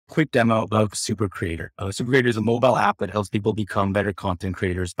quick demo of Supercreator. Supercreator is a mobile app that helps people become better content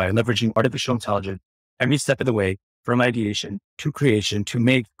creators by leveraging artificial intelligence every step of the way, from ideation to creation, to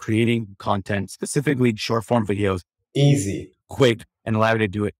make creating content, specifically short form videos, easy, quick, and allow you to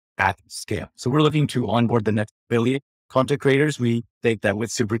do it at scale. So we're looking to onboard the next billion content creators. We think that with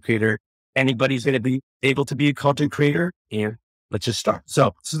Supercreator, anybody's going to be able to be a content creator. And let's just start.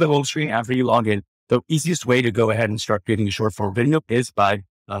 So this is the home screen. After you log in, the easiest way to go ahead and start creating a short form video is by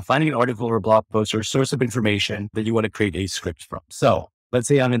finding an article or a blog post or a source of information that you want to create a script from. So let's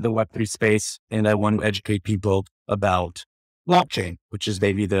say I'm in the Web3 space and I want to educate people about blockchain, which is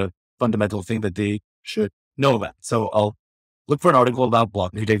maybe the fundamental thing that they should know about. So I'll look for an article about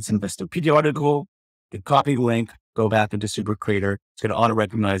blockchain. It's an Investopedia article, you can copy the link, go back into Supercreator. It's going to auto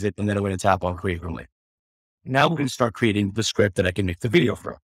recognize it. And then I'm going to tap on create from link. Now we're going to start creating the script that I can make the video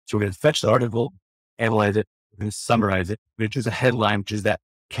from. So we're going to fetch the article, analyze it, we're going to summarize it, which is a headline, which is that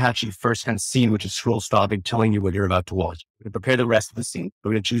catchy first-hand scene, which is scroll stopping, telling you what you're about to watch. We're going to prepare the rest of the scene.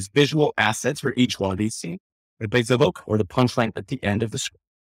 We're going to choose visual assets for each one of these scenes. We're going to place the hook or the punchline at the end of the script.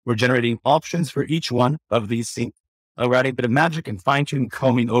 We're generating options for each one of these scenes. We're adding a bit of magic and fine-tuning,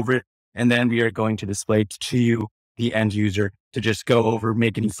 combing over it. And then we are going to display to you, the end user, to just go over,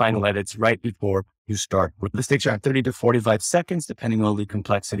 make any final edits right before you start. This takes around 30 to 45 seconds, depending on the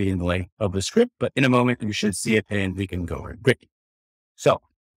complexity and the length of the script. But in a moment, you should see it and we can go over it. Great. So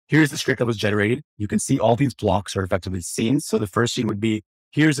here's the script that was generated. You can see all these blocks are effectively scenes. So the first scene would be,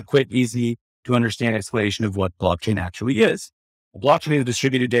 here's a quick, easy to understand explanation of what blockchain actually is. A blockchain is a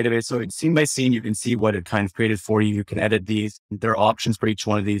distributed database. So it's scene by scene, you can see what it kind of created for you. You can edit these. There are options for each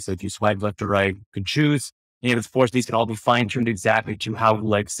one of these. So if you swipe left or right, you can choose. And of course, these can all be fine-tuned exactly to how you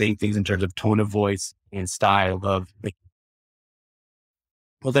like saying things in terms of tone of voice and style of.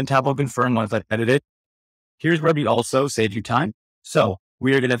 We'll then tap on confirm once I've edited. Here's where we also save you time. So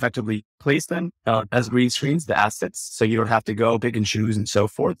we are going to effectively place them as green screens, the assets. So you don't have to go pick and choose and so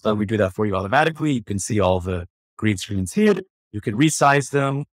forth. We do that for you automatically. You can see all the green screens here. You can resize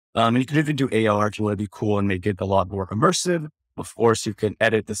them. And you can even do AR if you want to be cool and make it a lot more immersive. Of course, you can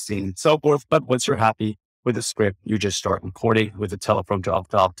edit the scene and so forth. But once you're happy with the script, you just start recording with a teleprompter up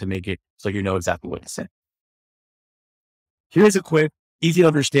top to make it so you know exactly what to say. Here's a quick, easy to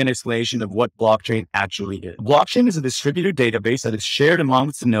understand explanation of what blockchain actually is. Blockchain is a distributed database that is shared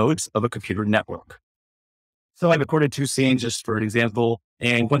amongst the nodes of a computer network. So I recorded 2 scenes just for an example.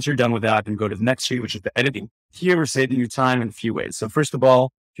 And once you're done with that, you can go to the next screen, which is the editing. Here we're saving you time in a few ways. So first of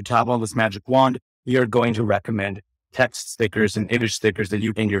all, if you tap on this magic wand, we are going to recommend text stickers and image stickers that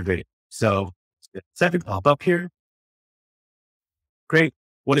you in your video. So second pop up here. Great.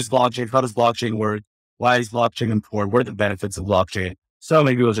 What is blockchain? How does blockchain work? Why is blockchain important? What are the benefits of blockchain? So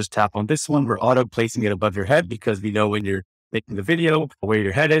maybe we'll just tap on this one. We're auto placing it above your head because we know when you're making the video where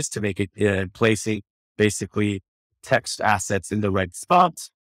your head is to make it placing basically text assets in the right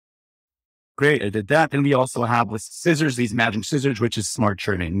spots. Great. I did that. And we also have with scissors, these magic scissors, which is smart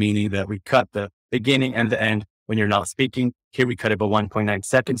trimming, meaning that we cut the beginning and the end when you're not speaking. Here we cut it by 1.9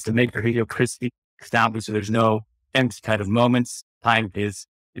 seconds to make the video crispy, snappy, so there's no empty kind of moments. Time is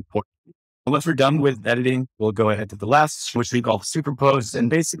important. And once we're done with editing, we'll go ahead to the last, which we call superpose. And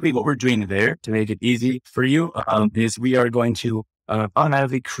basically what we're doing there to make it easy for you is we are going to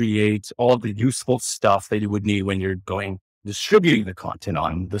automatically create all the useful stuff that you would need when you're distributing the content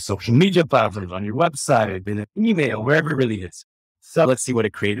on the social media platforms, on your website, in an email, wherever it really is. So let's see what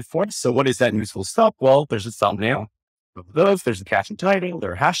it created for us. So what is that useful stuff? Well, there's a thumbnail of those, there's a caption title,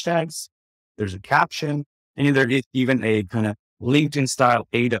 there are hashtags, there's a caption, and there is even a kind of LinkedIn style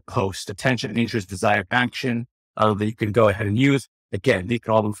ADA post, attention, interest, desired action that you can go ahead and use. Again, they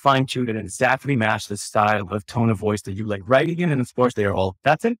can all be fine-tuned and exactly match the style of tone of voice that you like writing in. And of course, they are all,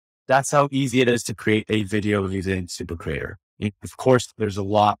 that's it. That's how easy it is to create a video using Supercreator. Of course, there's a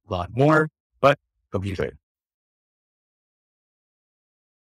lot more, but hope you enjoy it.